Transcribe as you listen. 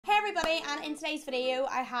Chloe, and in today's video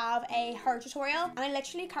I have a hair tutorial, and I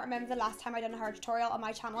literally can't remember the last time I done a hair tutorial on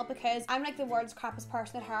my channel because I'm like the world's crappiest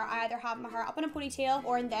person at hair. I either have my hair up in a ponytail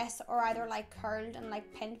or in this, or either like curled and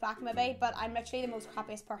like pinned back maybe, but I'm literally the most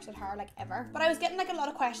crappiest person at hair like ever. But I was getting like a lot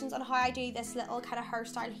of questions on how I do this little kind of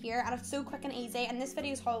hairstyle here, and it's so quick and easy, and this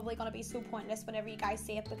video is probably going to be so pointless whenever you guys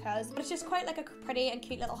see it because it's just quite like a pretty and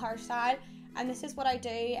cute little hairstyle. And this is what I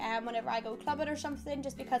do whenever I go clubbing or something,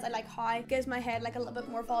 just because I like how it gives my head like a little bit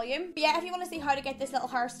more volume. But yeah, if you want to see how to get this little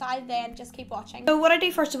hairstyle, then just keep watching. So what I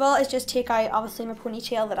do first of all is just take out obviously my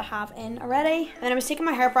ponytail that I have in already, and then I was taking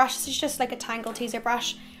my hairbrush. This is just like a Tangle teaser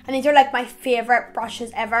brush, and these are like my favourite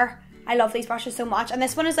brushes ever. I love these brushes so much, and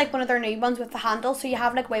this one is like one of their new ones with the handle, so you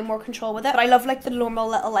have like way more control with it. But I love like the normal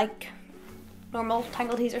little like normal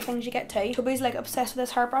Tangle teaser things you get too. Toby's like obsessed with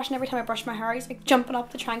this hairbrush, and every time I brush my hair he's like jumping up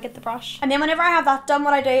to try and get the brush. And then whenever I have that done,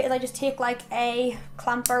 what I do is I just take like a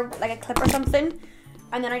clamp or like a clip or something,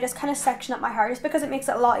 and then I just kind of section up my hair, just because it makes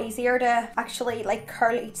it a lot easier to actually like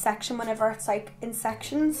curl each section whenever it's like in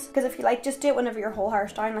sections. Because if you like just do it whenever your whole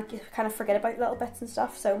hair's down, like you kind of forget about little bits and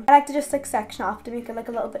stuff. So I like to just like section off to make it like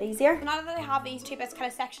a little bit easier. So now that I have these two bits kind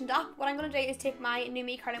of sectioned up, what I'm going to do is take my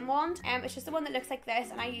Numi curling wand. It's just the one that looks like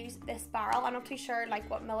this, and I use this barrel. I'm not too sure like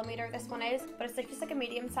what millimeter this one is, but it's like just like a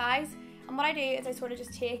medium size. And what I do is I sort of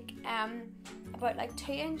just take about like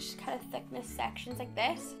 2-inch kind of thickness sections like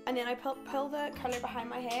this, and then I pull the curler behind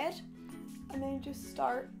my head, and then just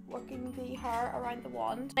start working the hair around the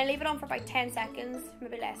wand. And I leave it on for about 10 seconds,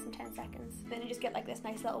 maybe less than 10 seconds. Then you just get like this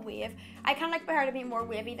nice little wave. I kind of like my hair to be more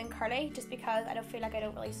wavy than curly, just because I don't feel like I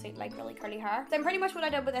don't really suit like really curly hair. Then pretty much what I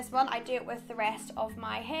did with this one, I do it with the rest of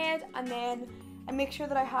my head, and then I make sure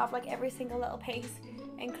that I have like every single little piece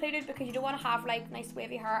included, because you don't want to have like nice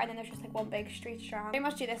wavy hair and then there's just like one big straight strand. I pretty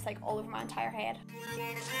much do this like all over my entire head.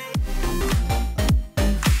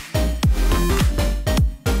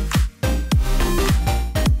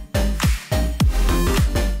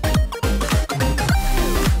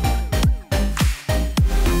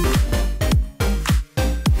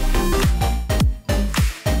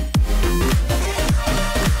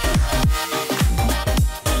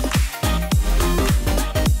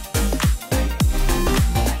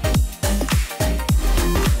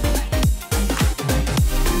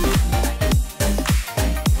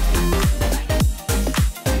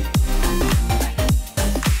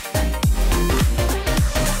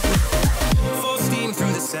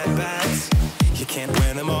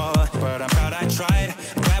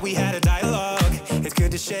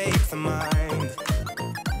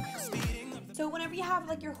 So whenever you have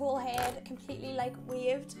like your whole head completely like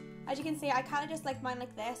waved, as you can see, I kind of just like mine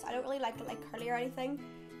like this. I don't really like it like curly or anything.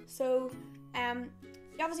 So you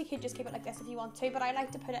obviously could just keep it like this if you want to, but I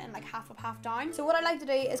like to put it in like half up, half down. So what I like to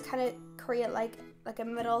do is kind of create like a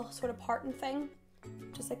middle sort of parting thing,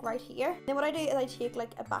 just like right here. Then what I do is I take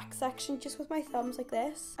like a back section just with my thumbs like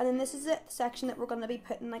this, and then this is the section that we're going to be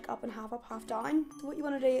putting like up and half up, half down. So what you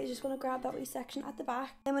want to do is just want to grab that wee section at the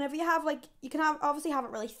back, and whenever you have like, you can have obviously have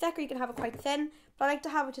it really thick or you can have it quite thin, but I like to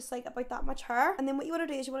have it just like about that much hair. And then what you want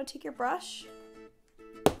to do is you want to take your brush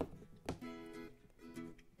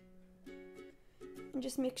and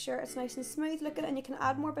just make sure it's nice and smooth looking, and you can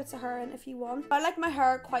add more bits of hair in if you want. I like my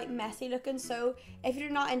hair quite messy looking, so if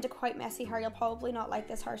you're not into quite messy hair, you'll probably not like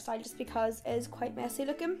this hairstyle just because it is quite messy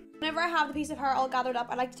looking. Whenever I have the piece of hair all gathered up,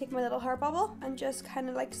 I like to take my little hair bubble and just kind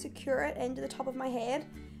of like secure it into the top of my head.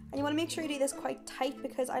 And you want to make sure you do this quite tight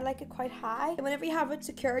because I like it quite high. And whenever you have it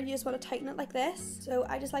secured, you just want to tighten it like this. So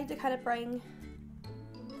I just like to kind of bring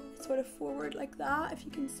sort of forward like that, if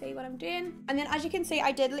you can see what I'm doing. And then as you can see,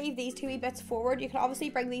 I did leave these two wee bits forward. You can obviously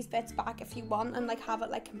bring these bits back if you want and like have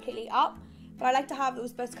it like completely up, but I like to have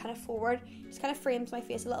those bits kind of forward. Just kind of frames my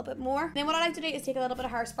face a little bit more. And then what I like to do is take a little bit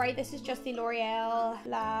of hairspray. This is just the L'Oreal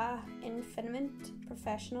La Infiniment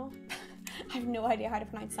Professional. I have no idea how to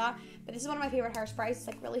pronounce that, but this is one of my favorite hairsprays. It's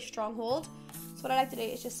like really strong hold. So what I like to do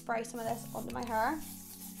is just spray some of this onto my hair,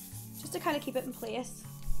 just to kind of keep it in place.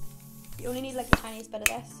 You only need like the tiniest bit of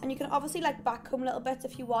this, and you can obviously like back comb little bits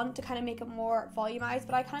if you want to kind of make it more volumized,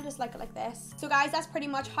 but I kind of just like it like this. So guys, that's pretty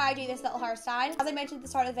much how I do this little hairstyle. As I mentioned at the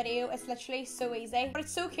start of the video, it's literally so easy, but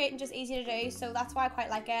it's so cute and just easy to do, so that's why I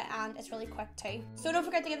quite like it, and it's really quick too. So don't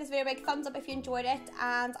forget to give this video a big thumbs up if you enjoyed it,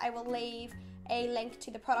 and I will leave a link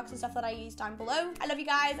to the products and stuff that I use down below. I love you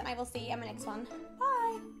guys, and I will see you in my next one. Bye.